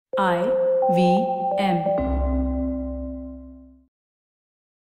IVM.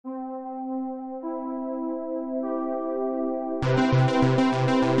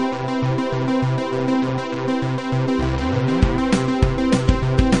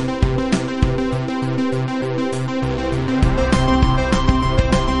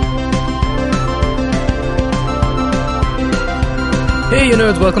 Hey, you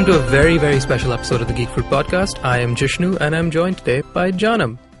nerds, welcome to a very, very special episode of the Geek Fruit Podcast. I am Jishnu, and I'm joined today by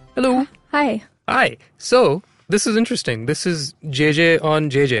Janam. Hello. Hi. Hi. So, this is interesting. This is JJ on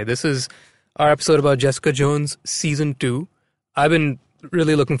JJ. This is our episode about Jessica Jones Season 2. I've been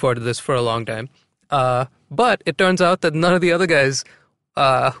really looking forward to this for a long time. But it turns out that none of the other guys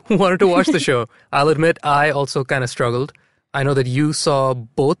wanted to watch the show. I'll admit, I also kind of struggled. I know that you saw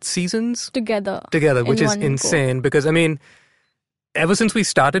both seasons Together, which is insane because, I mean, ever since we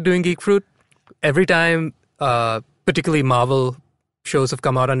started doing Geek Fruit, every time, particularly Marvel shows have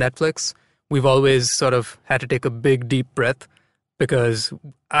come out on Netflix, we've always sort of had to take a big, deep breath because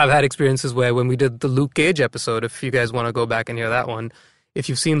I've had experiences where when we did the Luke Cage episode, if you guys want to go back and hear that one, if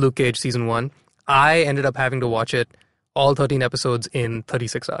you've seen Luke Cage Season 1, I ended up having to watch it, all 13 episodes, in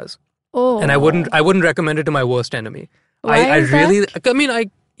 36 hours. Oh. And I wouldn't recommend it to my worst enemy. Why is that? I mean,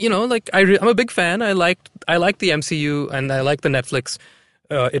 I'm a big fan. I like the MCU and I like the Netflix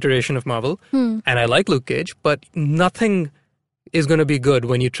iteration of Marvel, and I like Luke Cage, but nothing is going to be good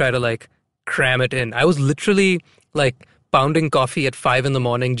when you try to like cram it in. I was literally like pounding coffee at 5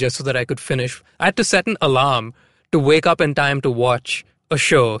 a.m. just so that I could finish. I had to set an alarm to wake up in time to watch a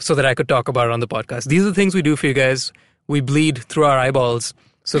show so that I could talk about it on the podcast. These are the things we do for you guys. We bleed through our eyeballs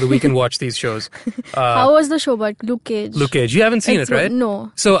so that we can watch these shows. How was the show about Luke Cage? Luke Cage. You haven't seen it, right?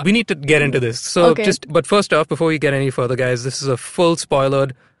 No. So we need to get into this. So Okay. but first off, before we get any further, guys, this is a full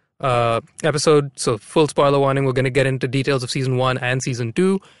spoilered episode. So full spoiler warning. We're going to get into details of Season 1 and Season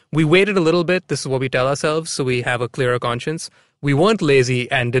 2. We waited a little bit. This is what we tell ourselves so we have a clearer conscience. We weren't lazy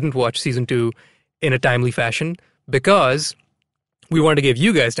and didn't watch Season 2 in a timely fashion because we wanted to give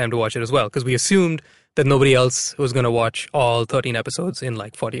you guys time to watch it as well because we assumed that nobody else was going to watch all 13 episodes in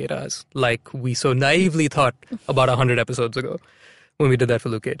like 48 hours, like we so naively thought about 100 episodes ago when we did that for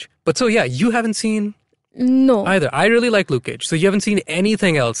Luke Cage. But so, yeah, you haven't seen No. either. I really like Luke Cage. So you haven't seen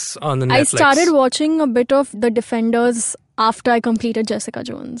anything else on the Netflix? I started watching a bit of The Defenders after I completed Jessica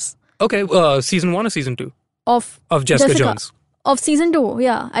Jones. Okay, Season 1 or Season 2? Of Jessica Jones. Of Season 2,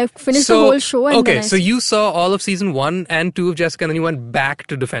 yeah. I finished the whole show. And okay, then so you saw all of Season 1 and 2 of Jessica and then you went back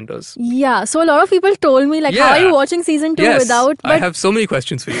to Defenders. Yeah, so a lot of people told me, like, Yeah. how are you watching Season 2 Yes, without... I have so many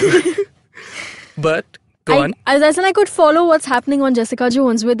questions for you. But, go on. As I could follow what's happening on Jessica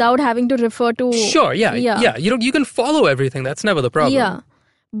Jones without having to refer to... Sure, yeah. You can follow everything. That's never the problem. Yeah,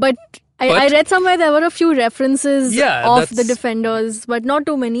 but I read somewhere there were a few references of the that's- Defenders, but not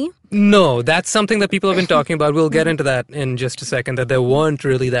too many. No, that's something that people have been talking about. We'll get into that in just a second, that there weren't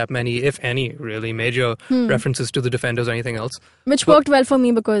really that many, if any, really major references to the Defenders or anything else. Which worked well for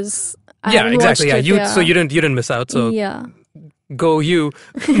me because I Yeah, haven't exactly. watched Yeah, it, so you didn't miss out. So yeah. go you.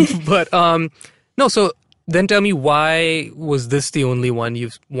 But no. So then tell me, why was this the only one you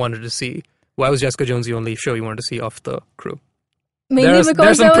wanted to see? Why was Jessica Jones the only show you wanted to see off the crew? Mainly There's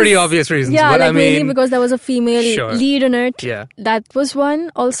because some there pretty was- obvious reasons. Yeah, but like I mean, mainly because there was a female Sure. lead in it. Yeah. That was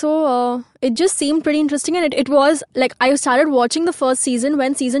one. Also, it just seemed pretty interesting, and it was like I started watching the first season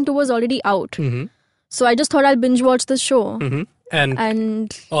when Season 2 was already out. Mm-hmm. So I just thought I'll binge watch the show,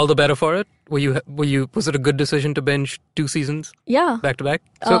 And all the better for it. Was it a good decision to binge 2 seasons yeah. back to back?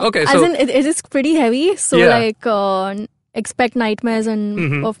 So As in, it is pretty heavy. So Yeah. like, expect nightmares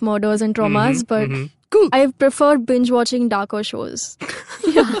and of murders and traumas, but cool. I prefer binge watching darker shows.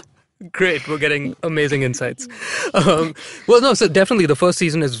 Great, we're getting amazing insights. Well, no, so definitely the first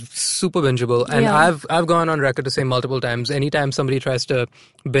season is super bingeable, and Yeah. I've gone on record to say multiple times, anytime somebody tries to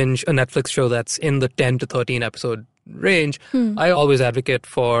binge a Netflix show that's in the 10 to 13 episode range, I always advocate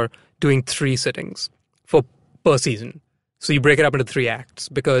for doing 3 sittings per season. So you break it up into 3 acts,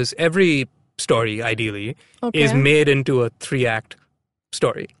 because every story, ideally, is Okay. made into a 3-act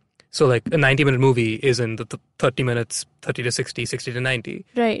story. So like a 90-minute movie is in the 30 minutes, 30 to 60, 60 to 90.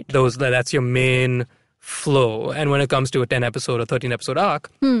 Right. That's your main flow. And when it comes to a 10-episode or 13-episode arc,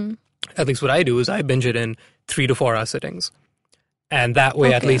 at least what I do is I binge it in 3 to 4 hour sittings. And that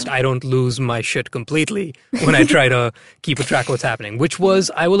way, at Okay. least, I don't lose my shit completely when I try to keep a track of what's happening, which was,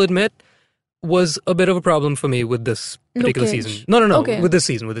 I will admit, was a bit of a problem for me with this particular Luke Cage. season. No, Okay. with this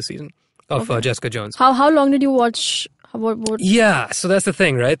season of Jessica Jones. How long did you watch? What? Yeah, so that's the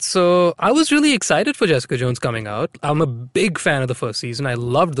thing, right? So I was really excited for Jessica Jones coming out. I'm a big fan of the first season. I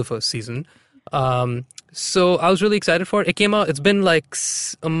loved the first season. So I was really excited for it. It came out. It's been like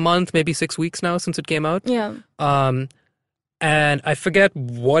a month, maybe 6 weeks now since it came out. Yeah. And I forget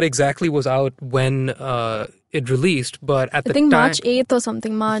what exactly was out when it released, but at the I think time, March 8th or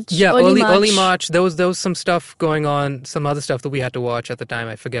something. March. yeah, early early March. There was some stuff going on, some other stuff that we had to watch at the time.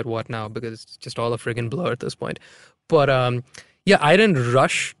 I forget what now because it's just all a friggin' blur at this point. But yeah, I didn't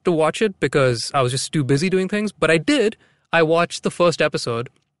rush to watch it because I was just too busy doing things. But I did. I watched the first episode.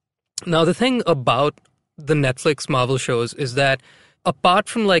 Now the thing about the Netflix Marvel shows is that apart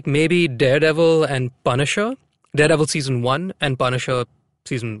from like maybe Daredevil and Punisher, Daredevil season 1 and Punisher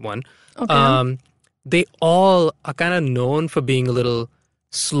season 1, Okay. they all are kind of known for being a little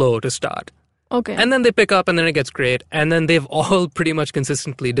slow to start. Okay. And then they pick up and then it gets great. And then they've all pretty much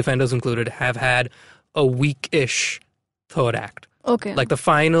consistently, Defenders included, have had a weak-ish third act. Okay. Like the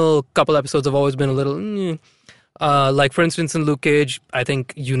final couple episodes have always been a little... like for instance in Luke Cage, I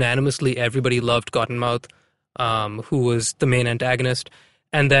think unanimously everybody loved Cottonmouth, who was the main antagonist.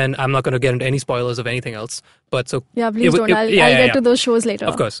 And then I'm not going to get into any spoilers of anything else. But so yeah, please don't. I'll get to those shows later.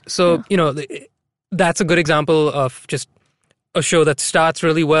 Of course. So, that's a good example of just a show that starts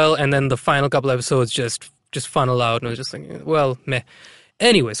really well and then the final couple episodes just funnel out and I was just thinking, well, meh.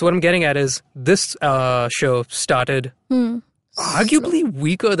 Anyway, so what I'm getting at is this show started arguably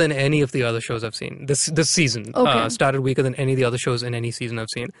weaker than any of the other shows I've seen. This season started weaker than any of the other shows in any season I've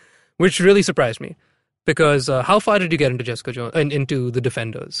seen, which really surprised me. Because how far did you get into Jessica Jones and into the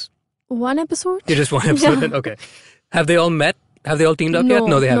Defenders? One episode? Yeah, just one episode. Yeah. Okay. Have they all met? Have they all teamed up yet?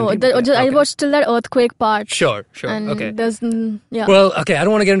 No, they haven't. No, teamed up yet. I Okay. watched till that earthquake part. Sure. And Okay. there's yeah. Well, okay. I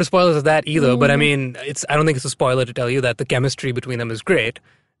don't want to get into spoilers of that either, but I mean, I don't think it's a spoiler to tell you that the chemistry between them is great,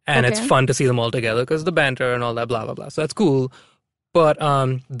 and it's fun to see them all together because the banter and all that, blah blah blah. So that's cool. But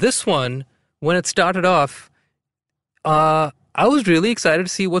this one, when it started off, I was really excited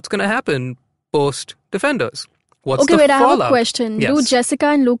to see what's going to happen post Defenders. What's okay, the wait, I fallout? have a question. Yes. Do Jessica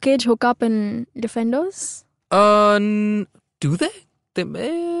and Luke Cage hook up in Defenders? Do they? They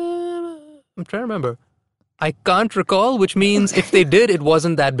may. I'm trying to remember. I can't recall, which means if they did, it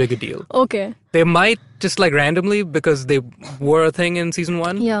wasn't that big a deal. Okay. They might just like randomly because they were a thing in season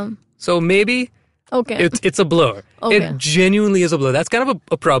 1. Yeah. So maybe Okay. it's a blur. Okay. It genuinely is a blur. That's kind of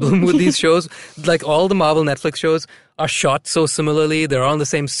a problem with these shows. Like all the Marvel Netflix shows are shot so similarly. They're all in the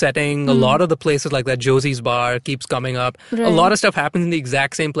same setting. A lot of the places like that Josie's Bar keeps coming up. Right. A lot of stuff happens in the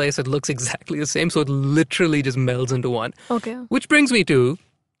exact same place. It looks exactly the same. So it literally just melds into one. Okay. Which brings me to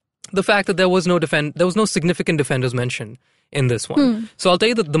the fact that there was no significant Defenders mention in this one. So I'll tell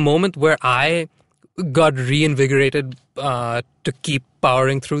you that the moment where I got reinvigorated to keep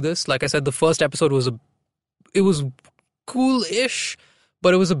powering through this, like I said, the first episode was cool-ish,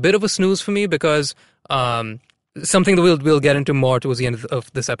 but it was a bit of a snooze for me because something that we'll get into more towards the end of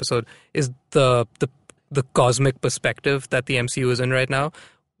this episode is the cosmic perspective that the MCU is in right now.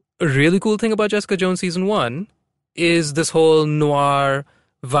 A really cool thing about Jessica Jones season 1 is this whole noir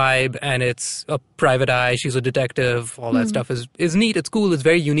vibe, and it's a private eye, she's a detective, all that stuff is neat, it's cool, it's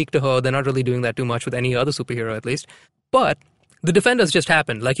very unique to her. They're not really doing that too much with any other superhero, at least. But the Defenders just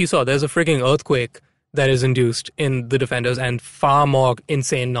happened. Like you saw, there's a freaking earthquake that is induced in the Defenders, and far more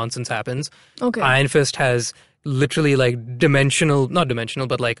insane nonsense happens. Okay. Iron Fist has literally like not dimensional,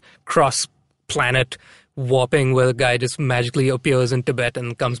 but like cross-planet warping where the guy just magically appears in Tibet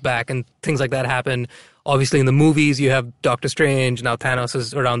and comes back, and things like that happen. Obviously, in the movies, you have Doctor Strange, now Thanos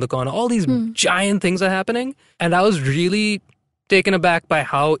is around the corner. All these giant things are happening. And I was really taken aback by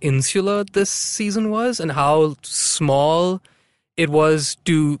how insular this season was and how small it was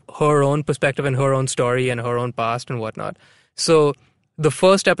to her own perspective and her own story and her own past and whatnot. So the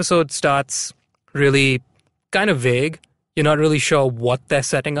first episode starts really kind of vague. You're not really sure what they're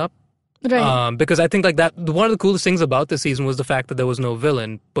setting up. Right. Because I think like that, one of the coolest things about this season was the fact that there was no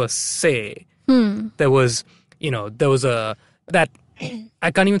villain per se. There was, that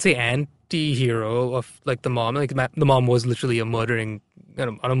I can't even say anti-hero of like the mom. Like the mom was literally a murdering,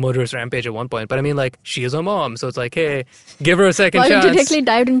 on a murderous rampage at one point. But I mean, like, she is a mom, so it's like, hey, give her a second chance. You directly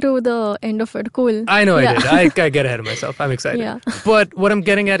dived into the end of it. Cool. I know Yeah. I did. I get ahead of myself. I'm excited. Yeah. But what I'm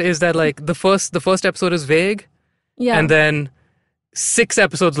getting at is that like the first episode is vague, Yeah. and then 6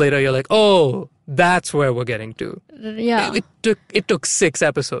 episodes later, you're like, oh, that's where we're getting to. Yeah. It took 6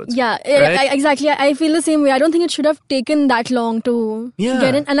 episodes. Yeah, right? exactly. I feel the same way. I don't think it should have taken that long to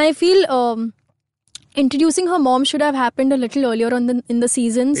get in. And I feel introducing her mom should have happened a little earlier in the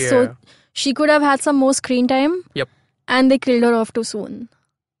season. Yeah. So she could have had some more screen time. Yep. And they killed her off too soon.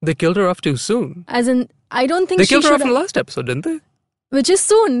 They killed her off too soon. As in, I don't think They she killed her should off in have... the last episode, didn't they? Which is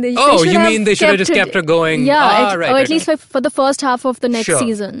soon. They Oh, should you have mean they should have just kept her going? Yeah, Right, or right, at least for the first half of the next Sure.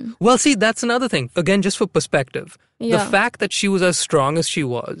 season. Well, see, that's another thing. Again, just for perspective. Yeah. The fact that she was as strong as she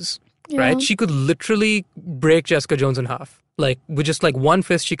was, right? Yeah. She could literally break Jessica Jones in half. Like, with just like one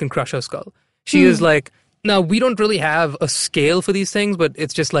fist, she can crush her skull. She is like, now we don't really have a scale for these things, but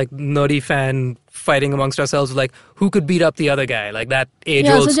it's just like nerdy fan fighting amongst ourselves, like who could beat up the other guy, like that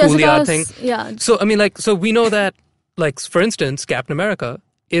age-old so schoolyard thing. Jessica's- Yeah. So, I mean, like, so we know that, like, for instance, Captain America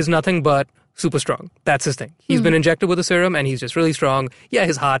is nothing but super strong. That's his thing. He's been injected with a serum and he's just really strong. Yeah,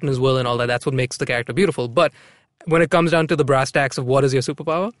 his heart and his will and all that, that's what makes the character beautiful. But when it comes down to the brass tacks of what is your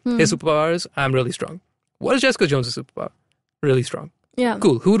superpower, his superpower is, I'm really strong. What is Jessica Jones' superpower? Really strong. Yeah.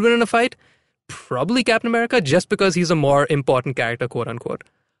 Cool. Who would win in a fight? Probably Captain America, just because he's a more important character, quote unquote.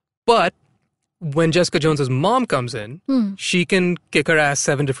 But when Jessica Jones' mom comes in, she can kick her ass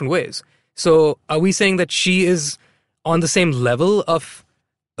 7 different ways. So are we saying that she is on the same level of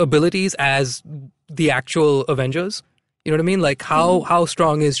abilities as the actual Avengers? You know what I mean? Like how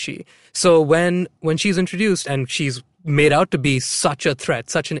strong is she? So when she's introduced and she's made out to be such a threat,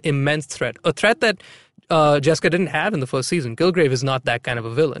 such an immense threat, a threat that Jessica didn't have in the first season. Kilgrave is not that kind of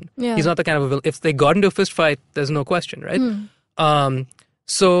a villain. Yeah. He's not the kind of a villain. If they got into a fist fight, there's no question, right?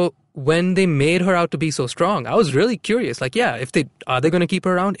 So when they made her out to be so strong, I was really curious. Like, yeah, are they going to keep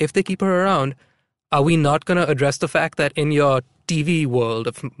her around? If they keep her around, are we not going to address the fact that in your TV world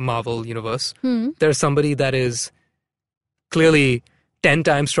of Marvel Universe, there's somebody that is clearly 10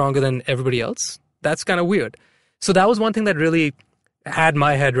 times stronger than everybody else? That's kind of weird. So that was one thing that really had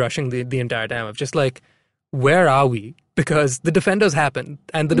my head rushing the entire time of just like, where are we? Because the Defenders happened,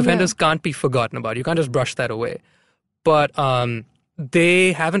 and the Defenders can't be forgotten about. You can't just brush that away. But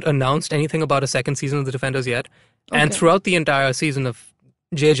they haven't announced anything about a second season of the Defenders yet. And Okay. throughout the entire season of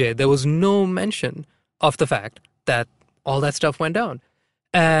JJ, there was no mention of the fact that all that stuff went down.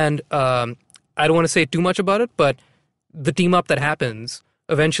 And I don't want to say too much about it, but the team up that happens,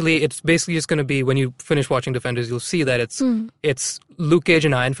 eventually it's basically just going to be, when you finish watching Defenders, you'll see that it's Luke Cage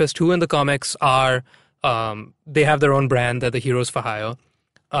and Iron Fist, who in the comics are, they have their own brand. They're the heroes for hire.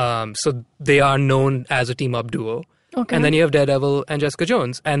 So they are known as a team up duo. Okay. And then you have Daredevil and Jessica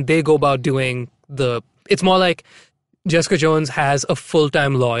Jones, and they go about doing it's more like Jessica Jones has a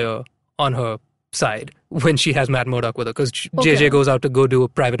full-time lawyer on her side when she has Matt Murdock with her, because JJ goes out to go do a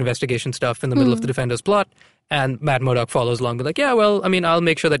private investigation stuff in the middle of the Defenders plot, and Matt Murdock follows along, be like, yeah, well, I mean, I'll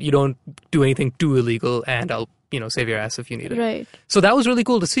make sure that you don't do anything too illegal, and I'll, save your ass if you need it. Right. So that was really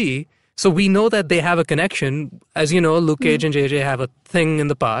cool to see. So we know that they have a connection. As you know, Luke Cage and JJ have a thing in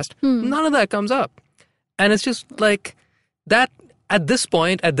the past. None of that comes up. And it's just like that at this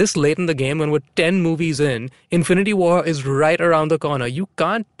point, at this late in the game, when we're 10 movies in, Infinity War is right around the corner. You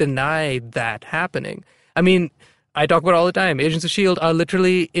can't deny that happening. I mean, I talk about it all the time. Agents of S.H.I.E.L.D. are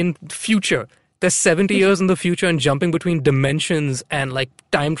literally in future. They're 70 years in the future and jumping between dimensions and like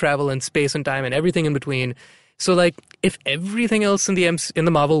time travel and space and time and everything in between. So like, if everything else in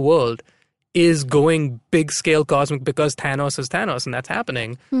the Marvel world is going big scale cosmic because Thanos is Thanos and that's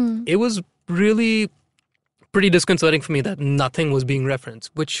happening, it was really pretty disconcerting for me that nothing was being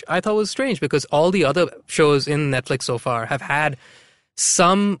referenced, which I thought was strange because all the other shows in Netflix so far have had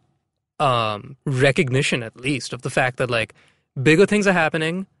some recognition, at least, of the fact that like bigger things are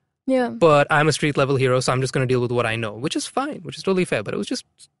happening, Yeah. but I'm a street level hero, so I'm just going to deal with what I know, which is fine, which is totally fair, but it was just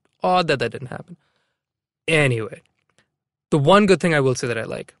odd that didn't happen. Anyway, the one good thing I will say that I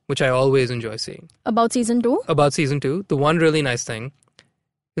like, which I always enjoy seeing About season 2? about season 2, the one really nice thing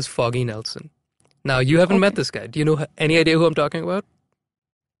is Foggy Nelson. Now, you haven't met this guy. Do you know any idea who I'm talking about?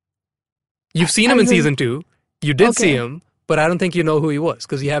 You've seen him in season 2. You did see him, but I don't think you know who he was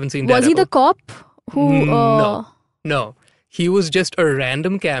because you haven't seen Was Daredevil. he the cop who... No. He was just a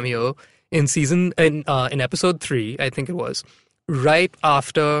random cameo in episode 3, I think it was, right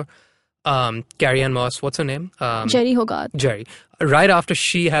after Carrie Ann Moss, what's her name? Jerry Hogarth. Jerry. Right after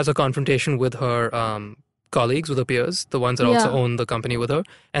she has a confrontation with her colleagues, with her peers, the ones that also own the company with her,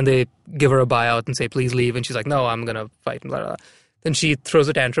 and they give her a buyout and say, please leave, and she's like, no, I'm going to fight, and blah, blah, blah. Then she throws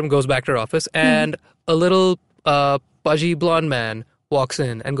a tantrum, goes back to her office, and a little pudgy blonde man walks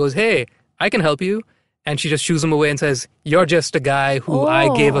in and goes, hey, I can help you. And she just shoos him away and says, you're just a guy who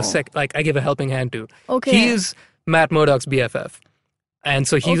I gave a helping hand to. Okay. He's Matt Murdock's BFF. And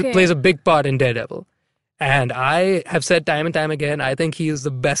so he plays a big part in Daredevil. And I have said time and time again, I think he is the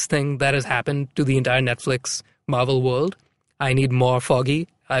best thing that has happened to the entire Netflix Marvel world. I need more Foggy.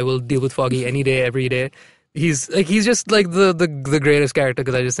 I will deal with Foggy any day, every day. He's just like the greatest character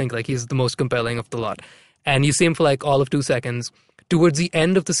because I just think like he's the most compelling of the lot. And you see him for like all of 2 seconds. Towards the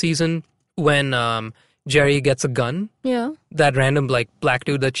end of the season, when Jerry gets a gun. Yeah. That random like black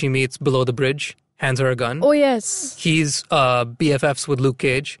dude that she meets below the bridge hands her a gun. Oh, yes. He's BFFs with Luke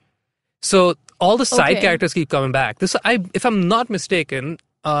Cage. So all the side characters keep coming back. If I'm not mistaken,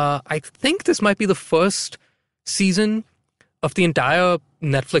 I think this might be the first season of the entire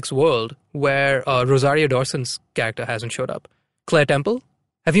Netflix world where Rosario Dawson's character hasn't showed up. Claire Temple.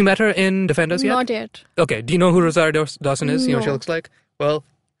 Have you met her in Defenders yet? Not yet. Okay. Do you know who Rosario Dawson is? You know what she looks like? Well,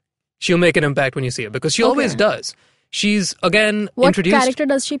 she'll make an impact when you see her because she always does. She's, again, introduced... What character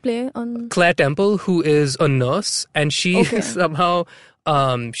does she play on... Claire Temple, who is a nurse, and she somehow...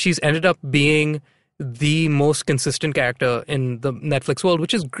 she's ended up being the most consistent character in the Netflix world,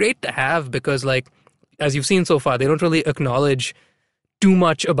 which is great to have because, like, as you've seen so far, they don't really acknowledge too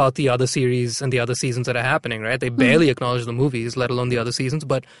much about the other series and the other seasons that are happening, right? They barely acknowledge the movies, let alone the other seasons,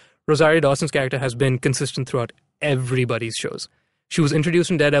 but Rosario Dawson's character has been consistent throughout everybody's shows. She was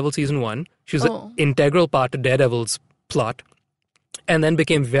introduced in Daredevil Season 1. She was an integral part to Daredevil's plot, and then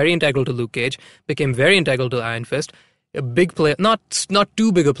became very integral to Luke Cage, became very integral to Iron Fist, a big player, not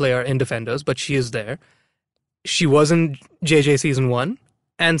too big a player in Defenders, but she is there. She was in JJ Season 1,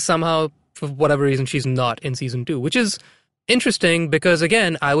 and somehow, for whatever reason, she's not in Season 2, which is interesting because,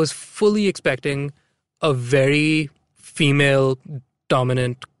 again, I was fully expecting a very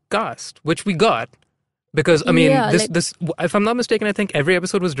female-dominant cast, which we got. Because, I mean, this, if I'm not mistaken, I think every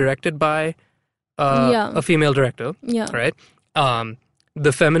episode was directed by a female director, right?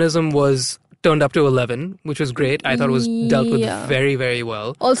 The feminism was turned up to 11, which was great. I thought it was dealt with very, very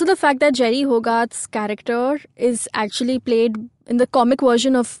well. Also, the fact that Jerry Hogarth's character is actually played in the comic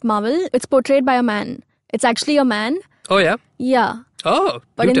version of Marvel, it's portrayed by a man. It's actually a man. Oh, yeah? Yeah. Oh,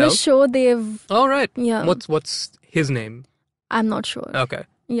 but in the show, they've... Oh, right. Yeah. What's his name? I'm not sure. Okay.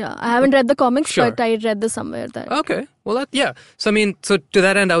 Yeah, I haven't read the comics, but I read this somewhere. Okay. Well, So, I mean, so to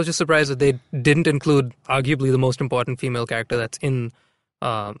that end, I was just surprised that they didn't include arguably the most important female character that's in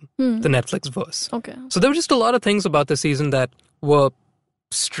the Netflix verse. Okay. So there were just a lot of things about the season that were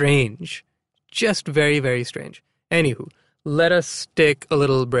strange. Just very, very strange. Anywho, let us take a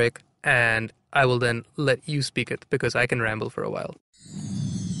little break and I will then let you speak it because I can ramble for a while.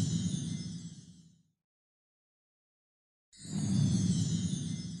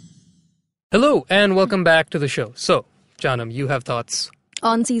 Hello, and welcome back to the show. So, Janam, you have thoughts?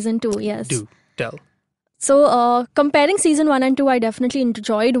 On Season 2, yes. Do tell. So, comparing Season 1 and 2, I definitely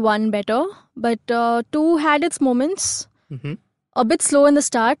enjoyed 1 better. But 2 had its moments. Mm-hmm. A bit slow in the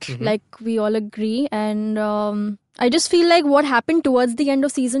start, like we all agree. And I just feel like what happened towards the end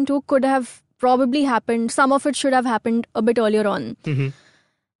of Season 2 could have probably happened. Some of it should have happened a bit earlier on. Mm-hmm.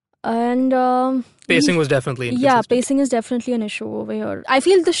 And pacing was definitely inconsistent. Yeah, pacing is definitely an issue over here. I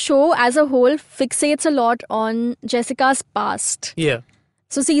feel the show as a whole fixates a lot on Jessica's past. Yeah.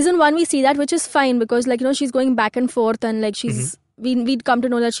 So Season 1 we see that, which is fine because she's going back and forth and she's we'd come to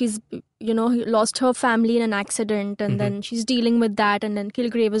know that she's lost her family in an accident and then she's dealing with that and then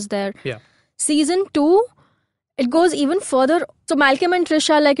Kilgrave is there. Yeah. Season 2 it goes even further. So Malcolm and Trish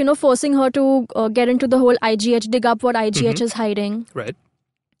are forcing her to get into the whole IGH, dig up what IGH is hiding. Right.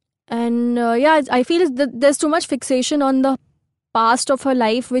 And I feel that there's too much fixation on the past of her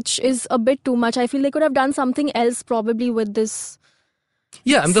life, which is a bit too much. I feel they could have done something else probably with this.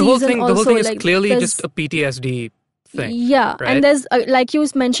 Yeah, and the whole thing is clearly just a PTSD thing. Yeah, right? And there's, like you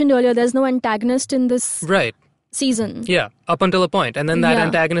mentioned earlier, there's no antagonist in this season. Yeah, up until a point. And then that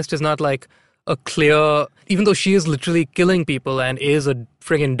antagonist is not like a clear, even though she is literally killing people and is a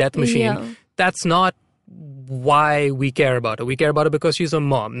friggin' death machine, that's not why we care about her. We care about her because she's a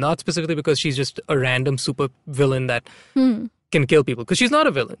mom, not specifically because she's just a random super villain that can kill people. Because she's not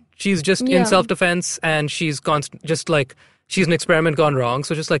a villain. She's just in self-defense and she's she's an experiment gone wrong.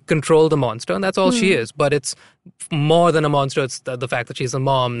 So just control the monster and that's all she is. But it's more than a monster. It's the fact that she's a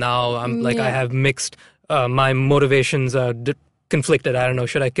mom. Now I'm I have mixed, my motivations are conflicted. I don't know,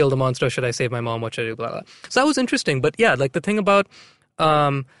 should I kill the monster? Should I save my mom? What should I do? Blah, blah. So that was interesting. But yeah, the thing about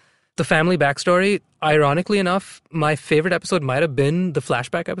the family backstory, ironically enough, my favorite episode might have been the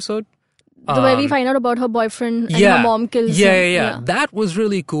flashback episode. The way we find out about her boyfriend and her mom kills him. Yeah. That was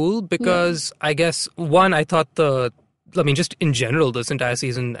really cool because I guess, one, I thought just in general, this entire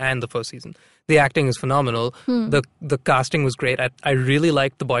season and the first season, the acting is phenomenal. The casting was great. I really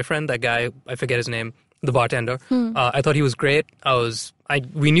liked the boyfriend, that guy, I forget his name, the bartender. I thought he was great.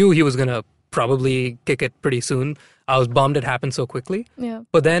 We knew he was going to probably kick it pretty soon. I was bummed it happened so quickly. Yeah.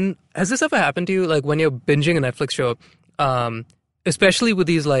 But then, has this ever happened to you? When you're binging a Netflix show, especially with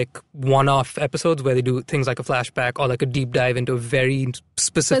these one-off episodes where they do things like a flashback or a deep dive into a very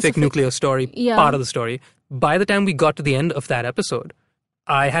specific nuclear story, part of the story. By the time we got to the end of that episode,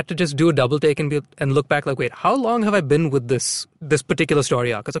 I had to just do a double take and look back like, wait, how long have I been with this particular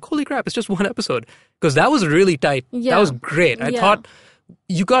story arc? It's like, holy crap, it's just one episode. Because that was really tight. Yeah. That was great. I thought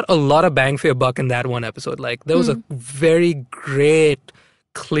you got a lot of bang for your buck in that one episode. Like, there was a very great,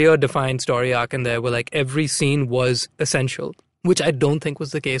 clear, defined story arc in there where like every scene was essential, which I don't think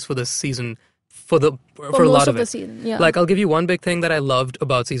was the case for this season for a lot of the it. season, yeah. Like, I'll give you one big thing that I loved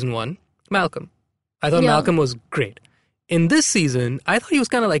about season 1, Malcolm. I thought Malcolm was great. In this season, I thought he was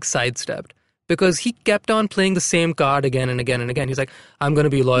kind of like sidestepped because he kept on playing the same card again and again and again. He's like, I'm going to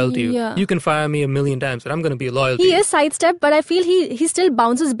be loyal to you. Yeah. You can fire me 1,000,000 times, but I'm going to be loyal to He you. is sidestepped, but I feel he still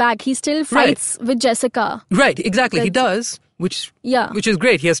bounces back. He still fights with Jessica. Right, exactly. He does, which is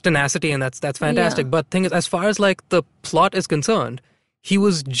great. He has tenacity, and that's fantastic. Yeah. But thing is, as far as like the plot is concerned, he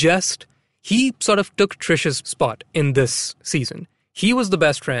sort of took Trish's spot in this season. He was the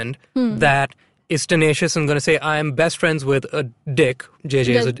best friend that is tenacious and going to say, I'm best friends with a dick.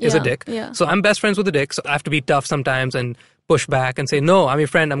 JJ is a dick. Yeah. So I'm best friends with a dick, so I have to be tough sometimes and push back and say, no, I'm your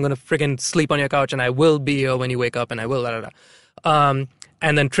friend. I'm going to freaking sleep on your couch and I will be here when you wake up and I will, and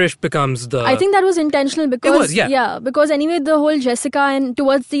then Trish becomes the... I think that was intentional because... It was, yeah. Because anyway, the whole Jessica and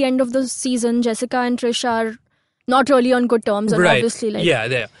towards the end of the season, Jessica and Trish are not really on good terms. And obviously, like... Yeah,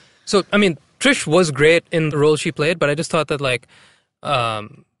 there. So, I mean, Trish was great in the role she played, but I just thought that, like...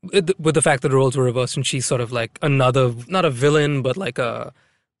 with the fact that the roles were reversed and she's sort of like another, not a villain, but like a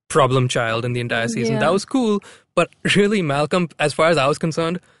problem child in the entire season. That was cool. But really, Malcolm, as far as I was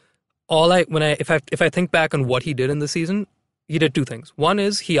concerned, if I think back on what he did in the season, he did two things. One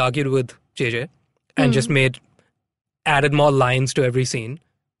is he argued with JJ and just added more lines to every scene,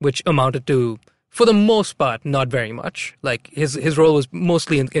 which amounted to, for the most part, not very much. Like his role was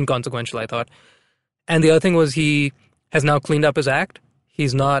mostly inconsequential, I thought. And the other thing was he has now cleaned up his act.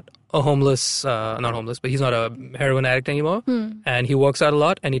 He's not a homeless, not homeless, but he's not a heroin addict anymore. And he works out a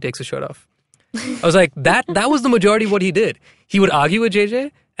lot and he takes his shirt off. I was like, that was the majority of what he did. He would argue with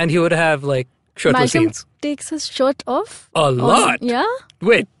JJ and he would have like shirtless Malcolm scenes. takes his shirt off? A lot. Yeah?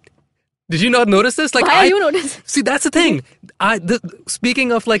 Wait, did you not notice this? Like, Why are you noticing? See, that's the thing.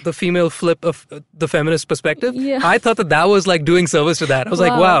 Speaking of like the female flip of the feminist perspective, I thought that was like doing service to that. I was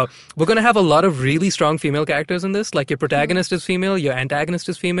like, wow, we're going to have a lot of really strong female characters in this. Like your protagonist is female, your antagonist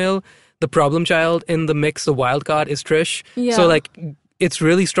is female, the problem child in the mix, the wild card is Trish. Yeah. So like, it's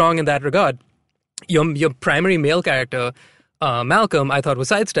really strong in that regard. Your primary male character, Malcolm, I thought was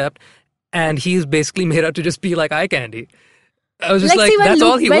sidestepped, and he's basically made out to just be like eye candy. I was just like, that's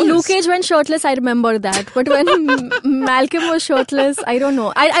all he was. When Luke Cage went shirtless, I remember that. But when Malcolm was shirtless, I don't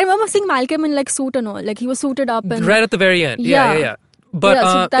know. I remember seeing Malcolm in like suit and all. Like he was suited up. And right at the very end. Yeah.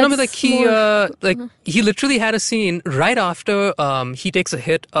 But he literally had a scene right after he takes a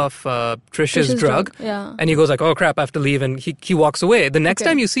hit of Trish's drug. Yeah. And he goes like, oh crap, I have to leave. And he walks away. The next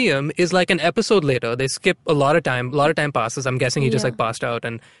time you see him is like an episode later. They skip a lot of time. A lot of time passes. I'm guessing he just like passed out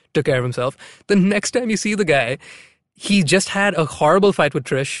and took care of himself. The next time you see the guy, he just had a horrible fight with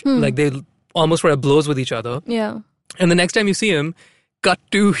Trish. Like they almost were at blows with each other. Yeah. And the next time you see him, cut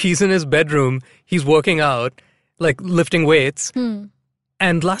to he's in his bedroom. He's working out, like lifting weights.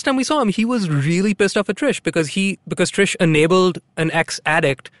 And last time we saw him, he was really pissed off at Trish because Trish enabled an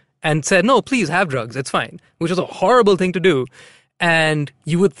ex-addict and said, no, please have drugs. It's fine. Which was a horrible thing to do. And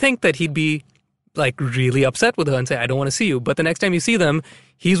you would think that he'd be like really upset with her and say, I don't want to see you. But the next time you see them,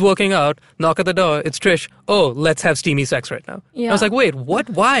 he's working out, knock at the door, it's Trish. Oh, let's have steamy sex right now. Yeah. I was like, wait, what?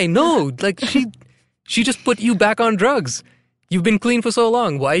 Why? No, like she just put you back on drugs. You've been clean for so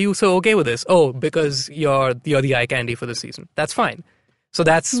long. Why are you so okay with this? Oh, because you're the eye candy for the season. That's fine. So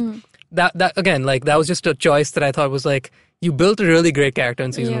that's that again, like that was just a choice that I thought was like, you built a really great character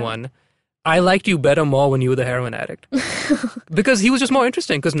in season 1. I liked you better more when you were the heroin addict. Because he was just more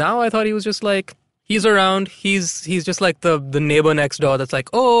interesting. Because now I thought he was just like, he's around, he's just like the neighbor next door that's like,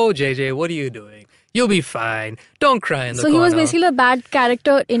 oh, JJ, what are you doing? You'll be fine. Don't cry in the corner. So he was basically a bad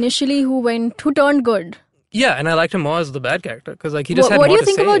character initially who turned good. Yeah, and I liked him more as the bad character. Because like he just had what more do you to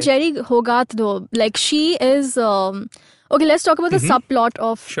think say. about Jerry Hogarth though? Like she is... Okay, let's talk about the subplot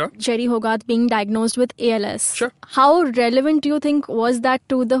of Jerry Hogarth being diagnosed with ALS. Sure. How relevant do you think was that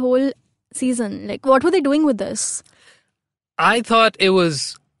to the whole season? Like, what were they doing with this? I thought it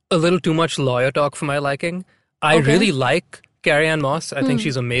was a little too much lawyer talk for my liking. I really like Carrie-Anne Moss. I think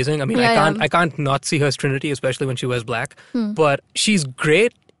she's amazing. I mean, I can't not see her as Trinity, especially when she wears black. But she's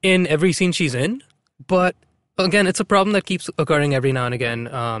great in every scene she's in. But again, it's a problem that keeps occurring every now and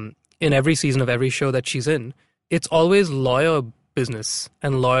again in every season of every show that she's in. It's always lawyer business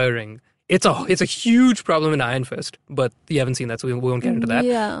and lawyering. It's a huge problem in Iron Fist, but you haven't seen that, so we won't get into that.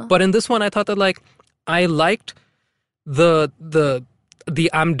 Yeah. But in this one, I thought that like I liked the the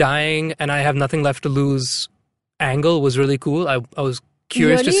I'm dying and I have nothing left to lose angle was really cool. I was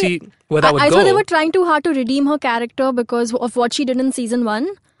curious to Really? see where that would I go. thought they were trying too hard to redeem her character because of what she did in season 1.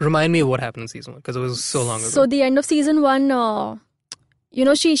 Remind me of what happened in season 1 because it was so long ago. So the end of season 1,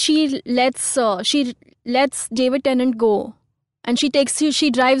 she lets David Tennant go, and she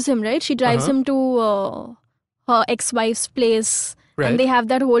drives him, right? She drives him to her ex-wife's place, Right. and they have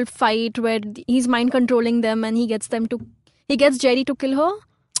that whole fight where he's mind controlling them, and he gets Jerry to kill her.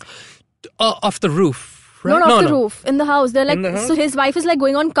 Off the roof, right? Not off No, the roof, in the house. They're like, In the house? so his wife is like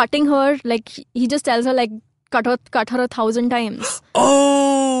going on cutting her. Like he just tells her like cut her 1,000 times.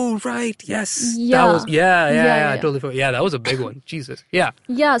 Oh, right. Yes. Yeah. That was, I Yeah. totally forgot. Yeah, that was a big one. Jesus. Yeah.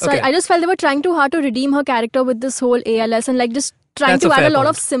 Yeah, so Okay. I just felt they were trying too hard to redeem her character with this whole ALS and like just trying That's to a add fair a lot point.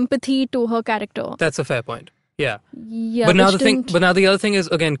 of sympathy to her character. That's a fair point. Yeah. Yeah, but now which didn't- the other thing is,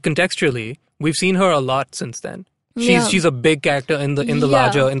 again, contextually, we've seen her a lot since then. Yeah. She's a big character in the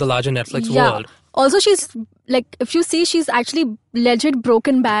larger Netflix world. Also, she's like, if you see, she's actually legit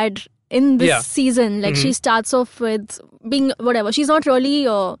broken bad in this Yeah. season. Like she starts off with being whatever. She's not really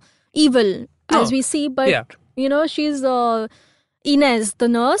evil No. as we see, but Yeah. she's Inez, the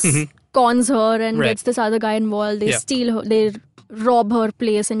nurse, cons her and Right. gets this other guy involved. They Yeah. steal her, they rob her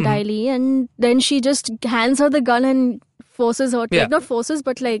place entirely, and then she just hands her the gun and forces her to, Yeah. like, not forces,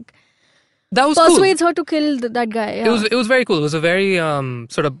 but like That was cool. persuades her to kill that guy. Yeah. It was very cool. It was a very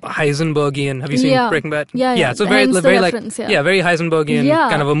sort of Heisenbergian. Have you seen Yeah. Breaking Bad? Yeah. So very Hence the very reference, like yeah. very Heisenbergian yeah.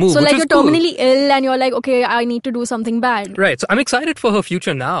 kind of a move. So which like was you're cool. terminally ill and you're like, okay, I need to do something bad. Right. So I'm excited for her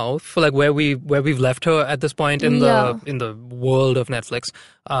future now, for like where we've left her at this point in Yeah. the world of Netflix.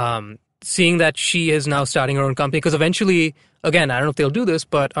 Seeing that she is now starting her own company, because eventually, again, I don't know if they'll do this,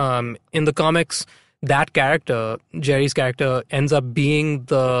 but in the comics, that character, Jerry's character, ends up being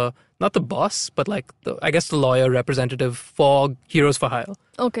not the boss, but like I guess the lawyer representative for Heroes for Hire.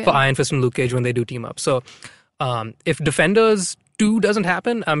 Okay. For Iron Fist and Luke Cage when they do team up. So if Defenders 2 doesn't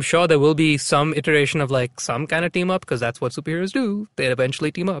happen, I'm sure there will be some iteration of like some kind of team up, because that's what superheroes do. They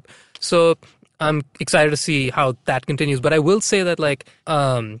eventually team up. So I'm excited to see how that continues. But I will say that like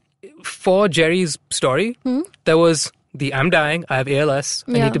for Jerry's story, there was the I'm dying, I have ALS,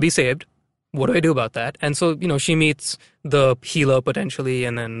 I Yeah. need to be saved. What do I do about that? And so, she meets the healer potentially,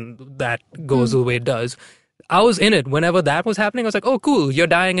 and then that goes the way it does. I was in it whenever that was happening. I was like, oh, cool, you're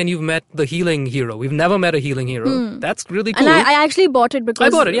dying and you've met the healing hero. We've never met a healing hero. That's really cool. And I actually bought it because I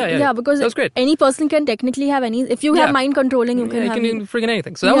bought it, yeah. Yeah, because That was great. any person can technically have any. If you Yeah. have mind controlling, you can Yeah, you have. can do friggin'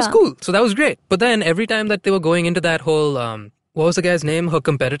 anything. So that was Yeah. cool. So that was great. But then every time that they were going into that whole, what was the guy's name? Her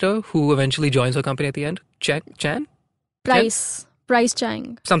competitor who eventually joins her company at the end? Chan? Price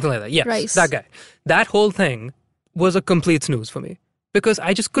Chang. Something like that. Yes, Price. that guy. That whole thing was a complete snooze for me. Because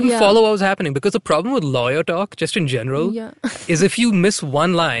I just couldn't Yeah. follow what was happening. Because the problem with lawyer talk, just in general, Yeah. is if you miss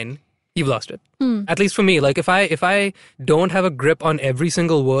one line, you've lost it. At least for me. Like if I don't have a grip on every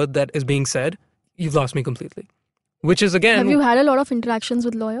single word that is being said, you've lost me completely. Which is again Have you had a lot of interactions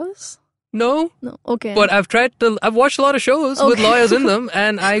with lawyers? no. No. Okay. But I've watched a lot of shows with Okay. lawyers in them,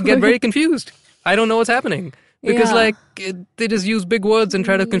 and I get very confused. I don't know what's happening. Because Yeah. they just use big words and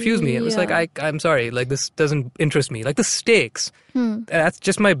try to confuse me. And it's like, Yeah. I'm sorry, like this doesn't interest me. Like the stakes, Hmm. that's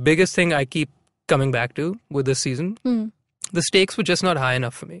just my biggest thing I keep coming back to with this season. The stakes were just not high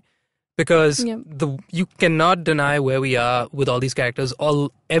enough for me. Because Yeah. you cannot deny where we are with all these characters.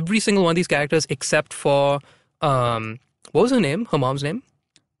 Every single one of these characters except for, what was her name? Her mom's name?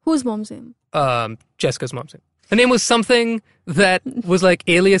 Whose mom's name? Jessica's mom's name. Her name was something that was like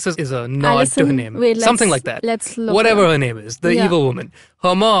Alias is a nod to her Allison? name. Wait, Something let's- like that. let's look Whatever it up. her name is. The Yeah. evil woman.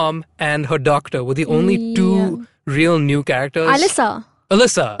 Her mom and her doctor were the only two real new characters.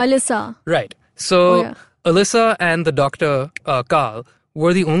 Alyssa. Right. So Oh, yeah. Alyssa and the doctor, Carl,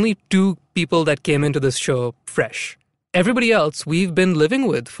 were the only two people that came into this show fresh. Everybody else we've been living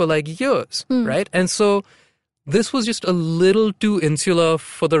with for like years, right? And so this was just a little too insular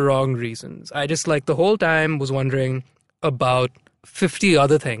for the wrong reasons. I just like the whole time was wondering about 50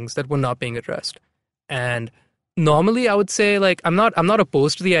 other things that were not being addressed. And normally I would say like I'm not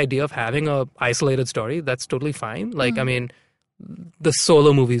opposed to the idea of having a isolated story. That's totally fine. Like I mean the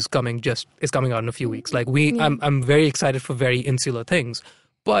Solo movie is coming out in a few weeks. Like I'm very excited for very insular things.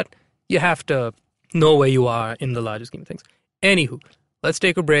 But you have to know where you are in the larger scheme of things. Anywho, let's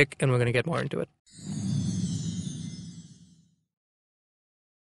take a break and we're going to get more into it.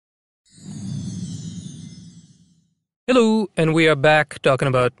 Hello, and we are back talking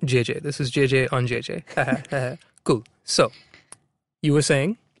about JJ. This is JJ on JJ. Cool. So, you were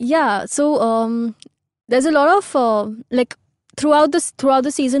saying? Yeah. So there's a lot of like throughout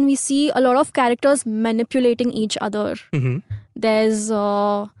the season we see a lot of characters manipulating each other. Mm-hmm. There's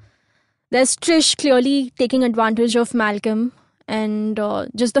Trish clearly taking advantage of Malcolm, and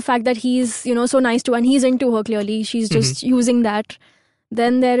just the fact that he's so nice to her and he's into her. Clearly, she's just using that.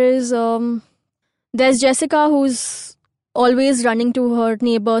 Then there's Jessica, who's always running to her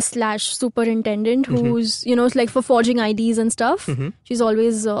neighbor / superintendent, who's like for forging IDs and stuff. She's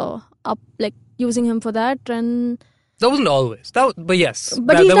always up like using him for that. And that wasn't always but yes,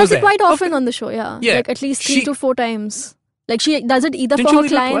 but he does it quite often on the show. Yeah, like at least 3 to 4 times. Like she does it either Didn't for you her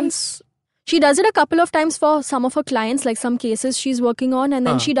leave it clients. twice? She does it a couple of times for some of her clients, like some cases she's working on, and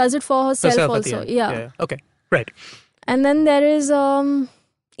then she does it for herself at the also. end. Yeah. Okay. Right. And then there is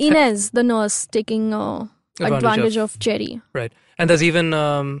Inez, the nurse, taking advantage of Jerry. Right. And there's even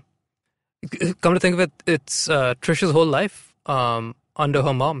come to think of it, it's Trish's whole life under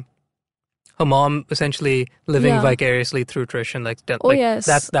her mom. Her mom essentially living vicariously through Trish, and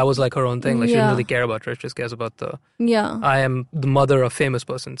yes. that was like her own thing. Like she didn't really care about Trish, just cares about I am the mother of famous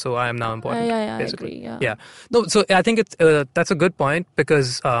person, so I am now important. Basically. I agree. Yeah. No, so I think it's that's a good point,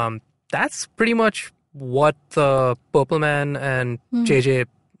 because that's pretty much what the Purple Man and JJ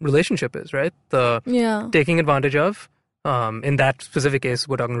relationship is, right? The taking advantage of. In that specific case,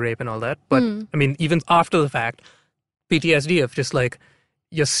 we're talking rape and all that. But I mean, even after the fact, PTSD of just like,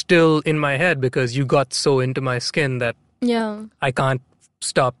 you're still in my head because you got so into my skin that I can't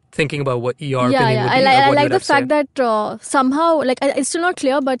stop thinking about what your opinion would be. I like the fact that somehow, like, it's still not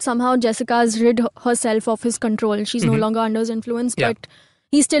clear, but somehow Jessica's rid herself of his control. She's no longer under his influence, but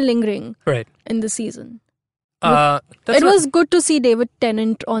he's still lingering in the season. It was good to see David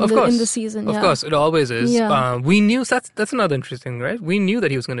Tennant in the season. Of course, it always is. We knew that's another interesting, right? We knew that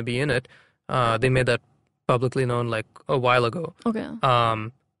he was going to be in it. They made that publicly known like a while ago. Okay.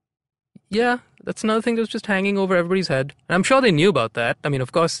 Yeah, that's another thing that was just hanging over everybody's head. And I'm sure they knew about that. I mean,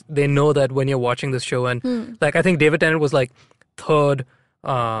 of course, they know that when you're watching this show, and like I think David Tennant was like third.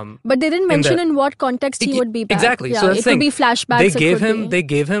 But they didn't mention in what context he would be back. Exactly. Yeah, so that's it could be flashbacks. They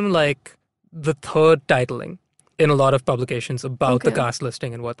gave him like the third titling in a lot of publications about the cast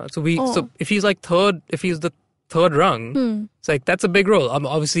listing and whatnot. So so if he's like third, if he's the third rung, it's like that's a big role.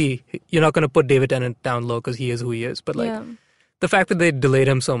 Obviously, you're not going to put David Tennant down low because he is who he is. But like the fact that they delayed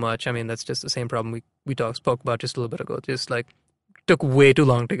him so much, I mean, that's just the same problem we spoke about just a little bit ago. Just like took way too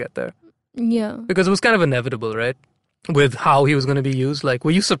long to get there. Yeah, because it was kind of inevitable, right? With how he was going to be used. Like, were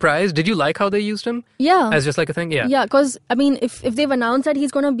you surprised? Did you like how they used him? Yeah. As just like a thing? Yeah. Yeah, because, I mean, if they've announced that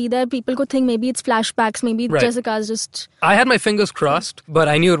he's going to be there, people could think maybe it's flashbacks, maybe Jessica's just... I had my fingers crossed, but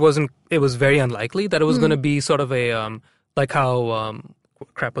I knew it was very unlikely that it was going to be sort of a, like how,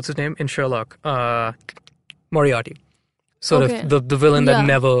 what's his name? In Sherlock, Moriarty. Sort of the villain that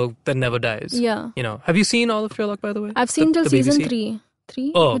never dies. Yeah. You know, have you seen all of Sherlock, by the way? I've seen till season BBC?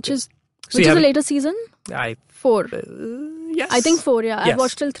 3, which is a later season? 4. Yes. I think 4, yeah. I've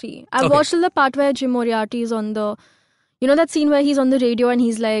watched till 3. I've watched till the part where Jim Moriarty is on the... You know that scene where he's on the radio and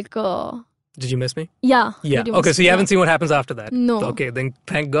he's like... Did you miss me? Yeah. Yeah. Okay, so you haven't seen what happens after that? No. Okay, then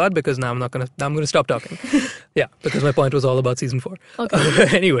thank God, because now I'm going to stop talking. Yeah, because my point was all about season 4.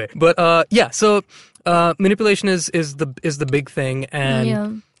 Okay. Anyway, but so manipulation is the big thing,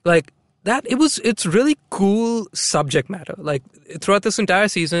 and like that it's really cool subject matter. Like throughout this entire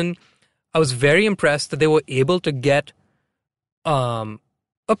season, I was very impressed that they were able to get a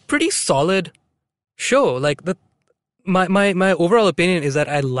pretty solid show. Like my overall opinion is that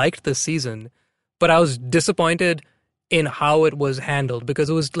I liked this season, but I was disappointed in how it was handled, because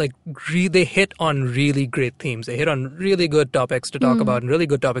it was like they hit on really great themes. They hit on really good topics to talk about and really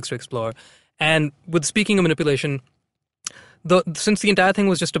good topics to explore. And with speaking of manipulation, since the entire thing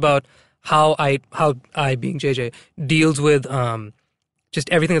was just about how I being JJ deals with just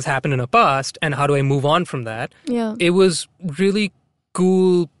everything that's happened in the past and how do I move on from that. Yeah. It was really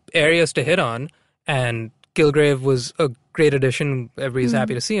cool areas to hit on, and Kilgrave was a great addition. Everybody's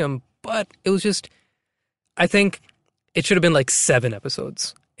happy to see him, but it was just, I think it should have been like 7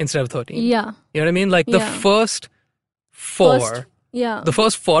 episodes instead of 13. Yeah. You know what I mean? Like the first 4, the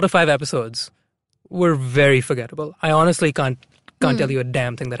first 4 to 5 episodes were very forgettable. I honestly can't tell you a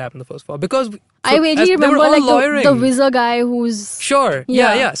damn thing that happened in the first 4, because I vaguely remember like the Wizard guy who's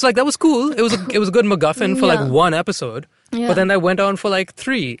yeah. So like that was cool. It was a good MacGuffin for like 1 episode, but then that went on for like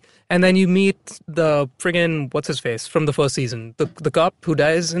 3, and then you meet the friggin' what's his face from the first season, the cop who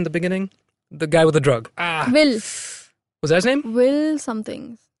dies in the beginning, the guy with the drug. Will. Was that his name? Will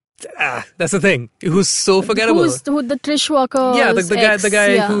something. That's the thing. Who's so forgettable. Who the Trish Walker? Yeah, the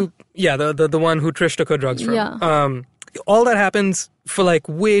guy who the one who Trish took her drugs from. Yeah. All that happens for like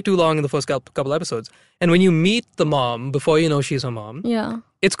way too long in the first couple episodes. And when you meet the mom before you know she's her mom, yeah,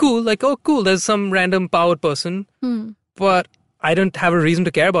 it's cool. Like, oh, cool, there's some random powered person. But I didn't have a reason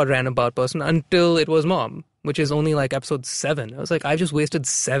to care about Random About Person until it was Mom, which is only like episode 7. I was like, I've just wasted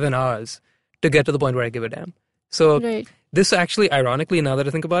 7 hours to get to the point where I give a damn. So Right. this actually, ironically, now that I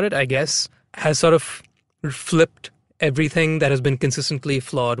think about it, I guess has sort of flipped everything that has been consistently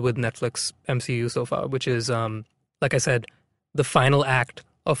flawed with Netflix MCU so far, which is, like I said, the final act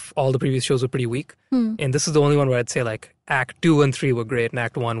of all the previous shows were pretty weak. And this is the only one where I'd say like Act 2 and 3 were great and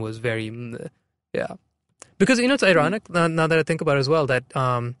Act 1 was very, yeah. Because, it's ironic, now that I think about it as well, that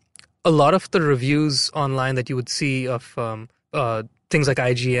a lot of the reviews online that you would see of things like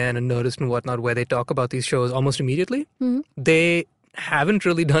IGN and Nerdist and whatnot, where they talk about these shows almost immediately, they haven't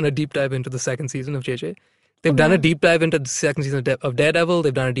really done a deep dive into the second season of JJ. They've done a deep dive into the second season of Daredevil.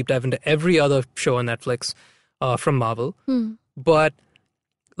 They've done a deep dive into every other show on Netflix from Marvel. But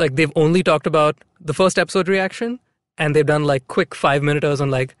like they've only talked about the first episode reaction, and they've done like quick 5-minuters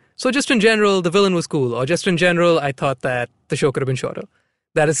on like, so just in general, the villain was cool, or just in general, I thought that the show could have been shorter.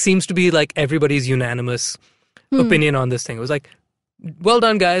 That seems to be like everybody's unanimous opinion on this thing. It was like, well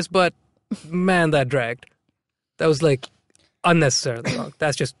done, guys, but man, that dragged. That was like unnecessarily long.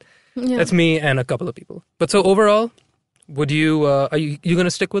 That's me and a couple of people. But so overall, would you are you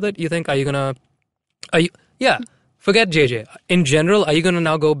gonna stick with it? You think? Forget JJ. In general, are you gonna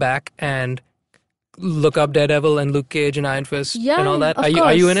now go back and look up Daredevil and Luke Cage and Iron Fist and all that? Of Are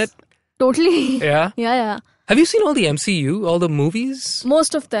you in course. it? Totally. Yeah. Yeah. Have you seen all the MCU, all the movies?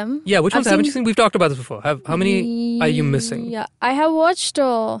 Most of them. Yeah, which ones I've haven't you seen? We've talked about this before. How many are you missing? Yeah, I have watched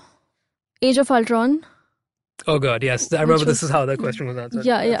Age of Ultron. Oh God, yes. I remember this is how that question was answered.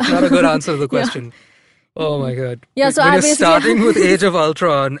 Yeah. It's not a good answer to the question. Oh my God. Yeah, so when I you're basically starting with Age of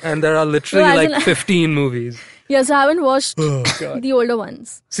Ultron and there are literally No, as like in- 15 movies. Yes, I haven't watched Oh God. the older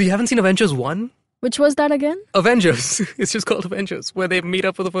ones. So you haven't seen Avengers 1? Which was that again? Avengers. It's just called Avengers, where they meet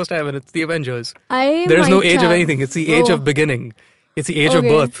up for the first time and it's the Avengers. I There is no might age of have. anything. It's the age Oh. of beginning. It's the age of Okay.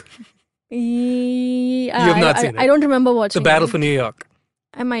 birth. You have not seen it. I don't remember watching The Battle it. for New York.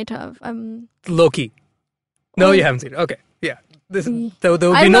 I might have. Loki. No, Oh. you haven't seen it. Okay. Yeah. There would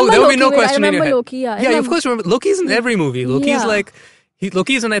I be no remember Loki. no Wait, question I in your remember head. Loki. Yeah, I Yeah, of remember. course remember. Loki's in every movie. Loki's Yeah.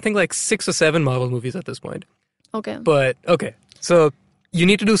 Loki's in I think like 6 or 7 Marvel movies at this point. Okay. But okay. So you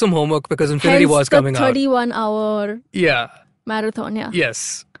need to do some homework because Infinity Hence War is the coming out. 31-hour Yeah. marathon. Yeah.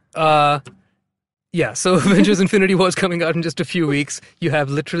 Yes. Yeah, so Avengers Infinity War is coming out in just a few weeks. You have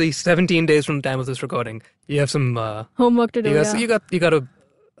literally 17 days from the time of this recording. You have some Homework to do. you got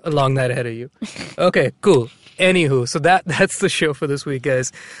a long night ahead of you. Okay, cool. Anywho, so that's the show for this week,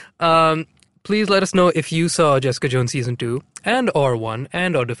 guys. Please let us know if you saw Jessica Jones season 2 and or 1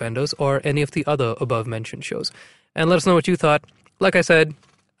 and or Defenders or any of the other above mentioned shows. And let us know what you thought. Like I said,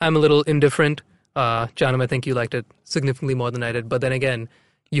 I'm a little indifferent. Janam, I think you liked it significantly more than I did. But then again,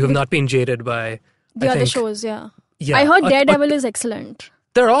 you have not been jaded by The I other think- shows, yeah. Yeah, I heard a- Daredevil is excellent.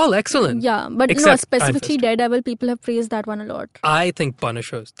 They're all excellent. Yeah, but no, Except specifically Iron Fist. Daredevil, people have praised that one a lot. I think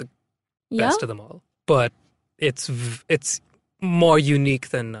Punisher is the Yeah? best of them all. But it's more unique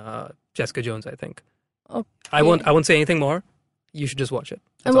than Jessica Jones, I think. Okay. I won't say anything more. You should just watch it.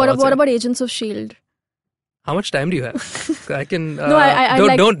 That's And all I'll what say. about Agents of S.H.I.E.L.D.? How much time do you have? I can. No, I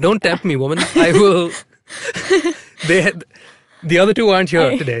like- don't tempt me, woman. I will. The other two aren't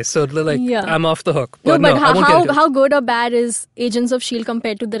here today, so Yeah. I'm off the hook. No, But but I won't get into it. how good or bad is Agents of S.H.I.E.L.D.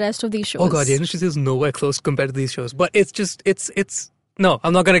 compared to the rest of these shows? Oh God, the industry is nowhere close compared to these shows. But it's just it's. No,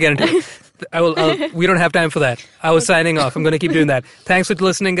 I'm not going to get into it. We don't have time for that. I was signing off. I'm going to keep doing that. Thanks for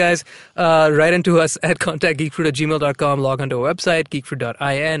listening, guys. Write into us at contactgeekfruit@gmail.com. Log onto our website,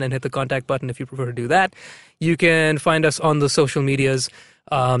 geekfruit.in, and hit the contact button if you prefer to do that. You can find us on the social medias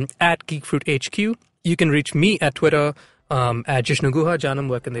at GeekFruitHQ. You can reach me at Twitter at Jishnu Guha. Janam,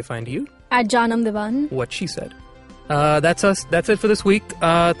 where can they find you? At Janam Divan. What she said. That's us. That's it for this week.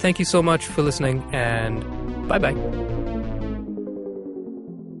 Thank you so much for listening, and bye-bye.